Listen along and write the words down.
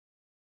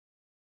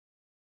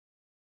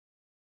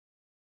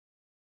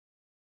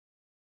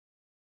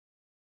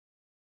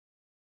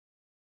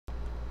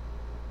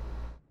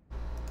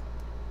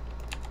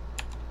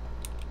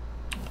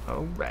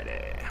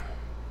Alrighty.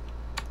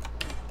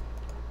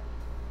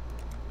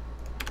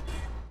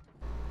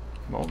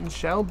 Molten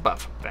Shell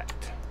buff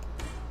effect.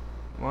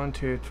 1,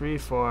 2, 3,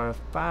 4,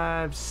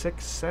 5,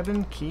 6,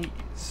 7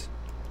 keys.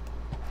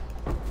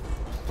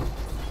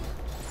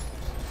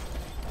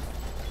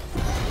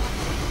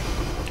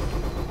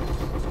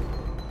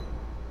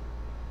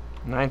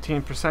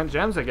 %,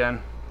 gems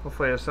again.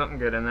 Hopefully there's something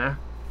good in there.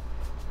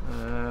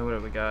 What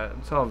do we got?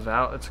 It's all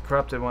Val. It's a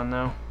corrupted one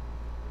though.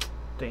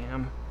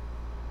 Damn.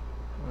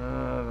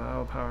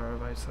 Val power,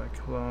 Vice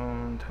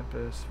Cyclone,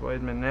 Tempest,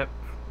 Void Manip.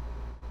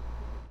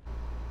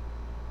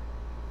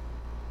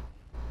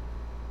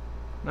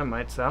 That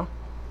might sell.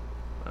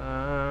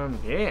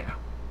 Yeah.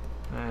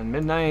 And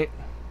Midnight.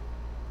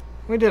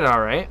 We did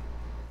alright.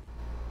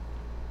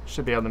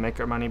 Should be able to make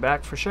our money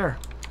back for sure.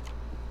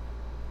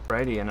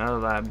 Alrighty, another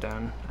lab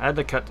done. I had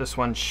to cut this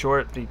one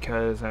short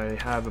because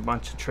I have a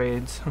bunch of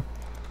trades.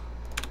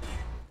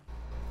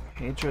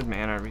 Hatred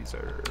Mana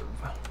Reserve.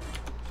 So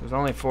there's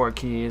only 4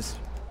 keys.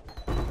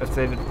 If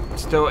they're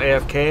still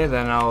AFK,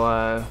 then I'll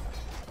I'm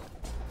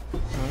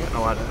getting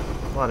a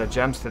lot of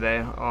gems today.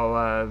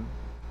 I'll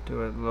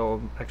do a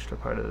little extra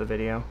part of the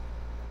video.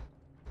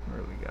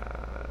 Where we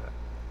got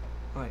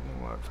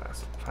lightning walk,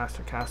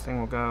 faster casting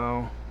will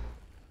go.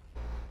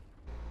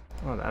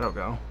 Oh, that'll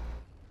go.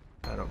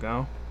 That'll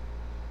go.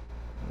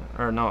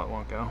 Or no, it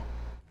won't go.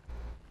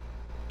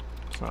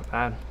 It's not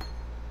bad.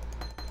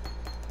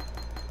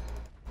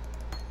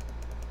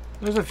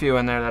 There's a few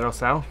in there that'll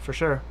sell for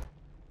sure.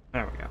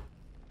 There we go.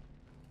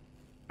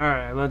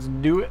 Alright, let's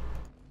do it.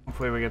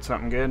 Hopefully we get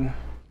something good.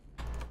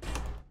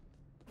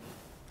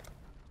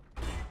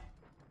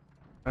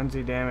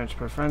 Frenzy damage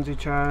per frenzy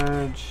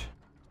charge.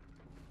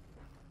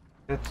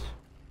 Hit.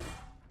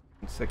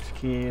 6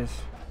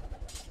 keys.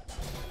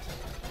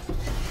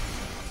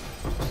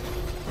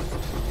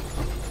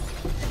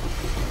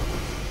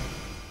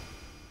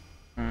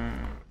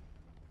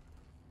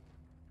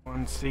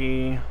 One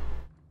C.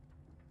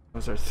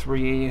 Those are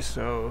 3,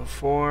 so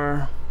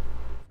 4,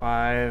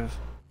 5.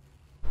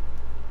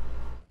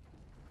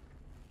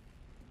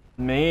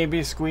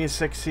 Maybe squeeze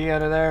 6C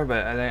out of there,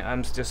 but I think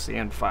I'm just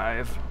seeing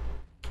 5.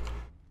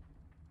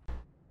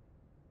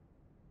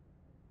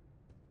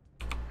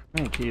 How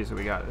many keys do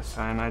we got this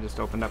time? I just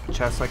opened up a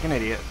chest like an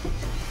idiot.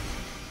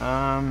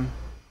 Well,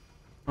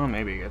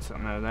 maybe get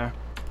something out of there.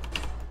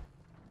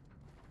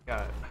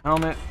 Got a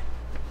helmet.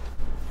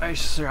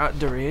 Ice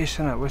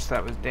duration. I wish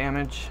that was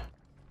damage.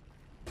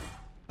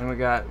 And we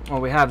got,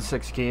 well, we have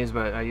 6 keys,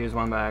 but I used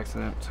one by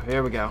accident. So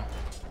here we go.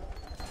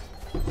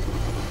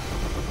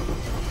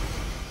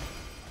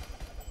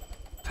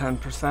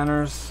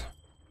 10%ers.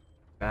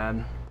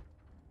 Bad.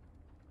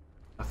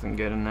 Nothing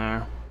good in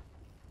there.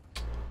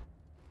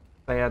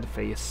 Bad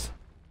face.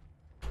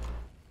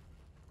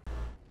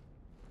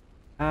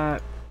 And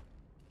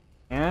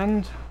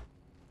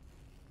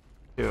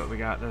see what we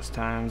got this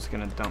time. Just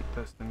gonna dump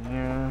this in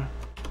here.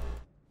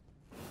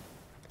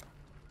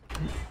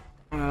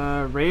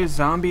 Raise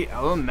zombie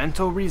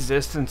elemental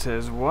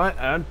resistances. What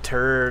a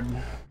turd.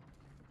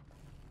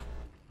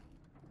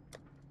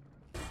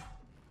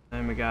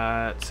 Then we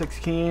got 6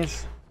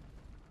 keys.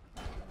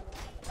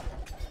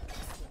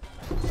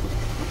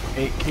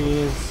 8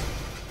 keys.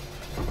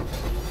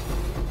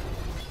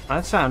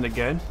 That sounded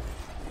good.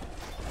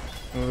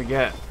 What do we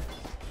get?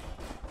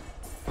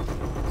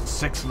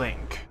 6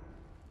 link.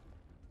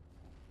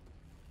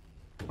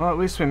 Well, at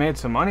least we made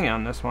some money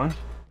on this one.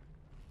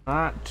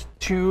 Not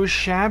too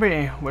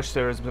shabby. Wish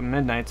there was some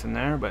midnights in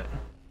there, but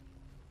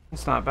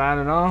it's not bad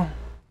at all.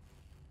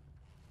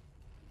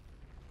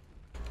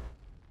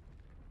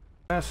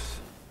 Yes.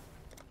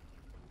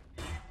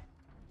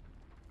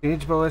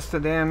 Siege ballista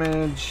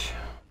damage.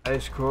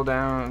 Ice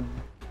cooldown.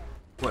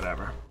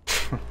 Whatever.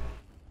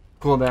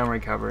 Cooldown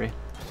recovery.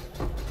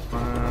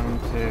 1,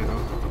 2.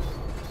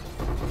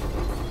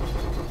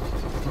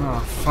 Oh,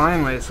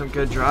 finally some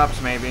good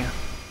drops maybe.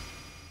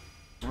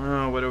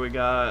 Oh, what do we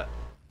got?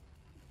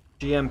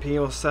 GMP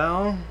will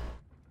sell.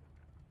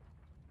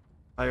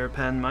 Fire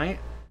Pen might.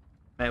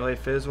 Melee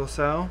Fizz will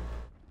sell.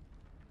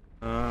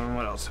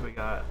 What else we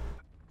got?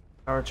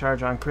 Power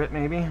charge on crit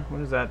maybe? What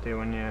does that do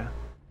when you...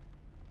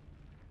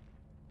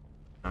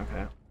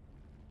 Okay.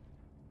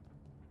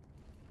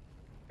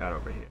 Got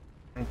over here.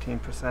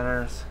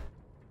 19%ers.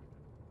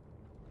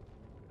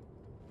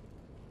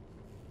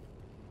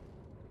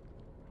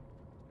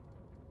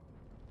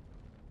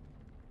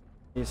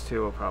 These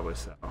 2 will probably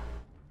sell.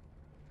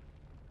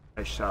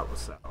 Ice shot will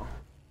sell.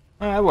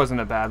 That wasn't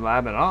a bad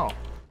lab at all.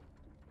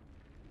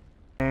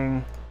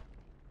 And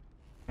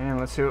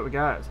let's see what we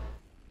got.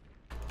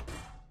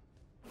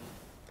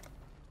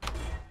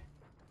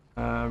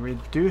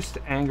 Reduced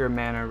anger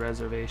mana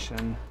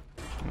reservation.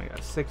 We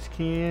got 6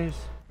 keys.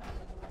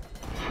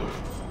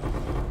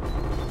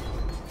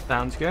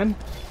 Sounds good.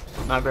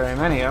 Not very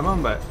many of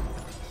them, but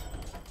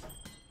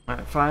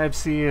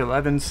 5C,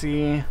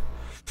 11C.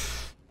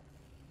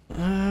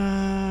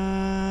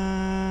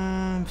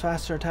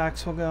 Faster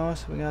attacks will go,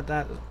 so we got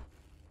that.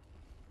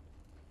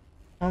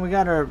 Well, we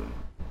got our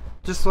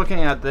just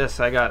looking at this,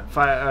 I got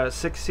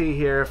 6C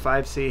here,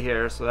 5C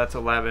here, so that's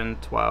 11,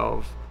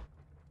 12.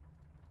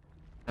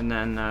 And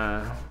then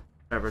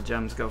whatever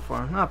gems go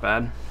for. Not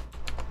bad.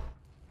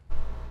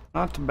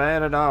 Not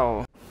bad at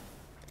all.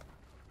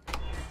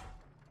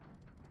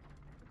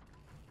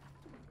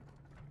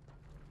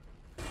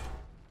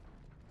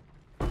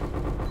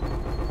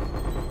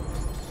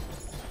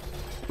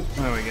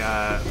 What do we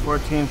got?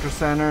 14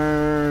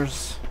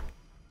 percenters.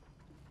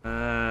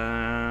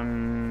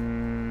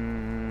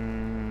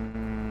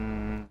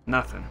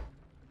 Nothing.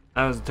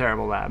 That was a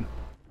terrible lab.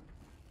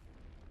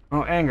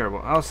 Oh, anger.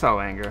 Well, I'll sell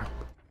anger.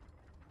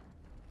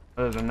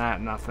 Other than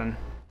that, nothing.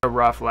 A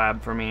rough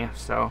lab for me,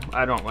 so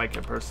I don't like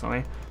it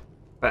personally.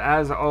 But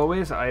as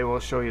always, I will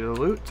show you the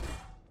loot.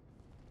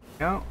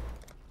 Go.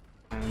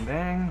 And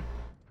bang.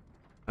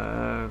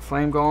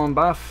 Flame golem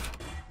buff.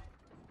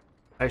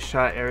 Ice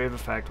shot, area of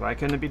effect. Why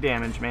couldn't it be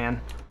damage, man?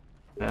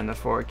 Then the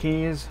 4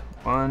 keys.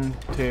 1,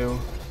 2,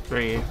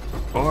 3,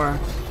 4.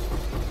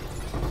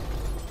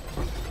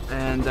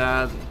 And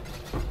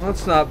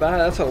that's not bad.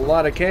 That's a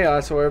lot of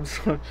chaos orbs.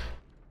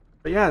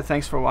 But yeah,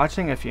 thanks for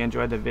watching. If you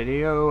enjoyed the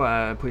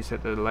video, please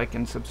hit the like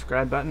and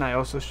subscribe button. I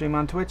also stream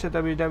on Twitch at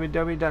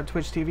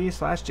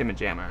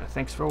www.twitch.tv/JimmaJammer.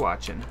 Thanks for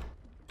watching.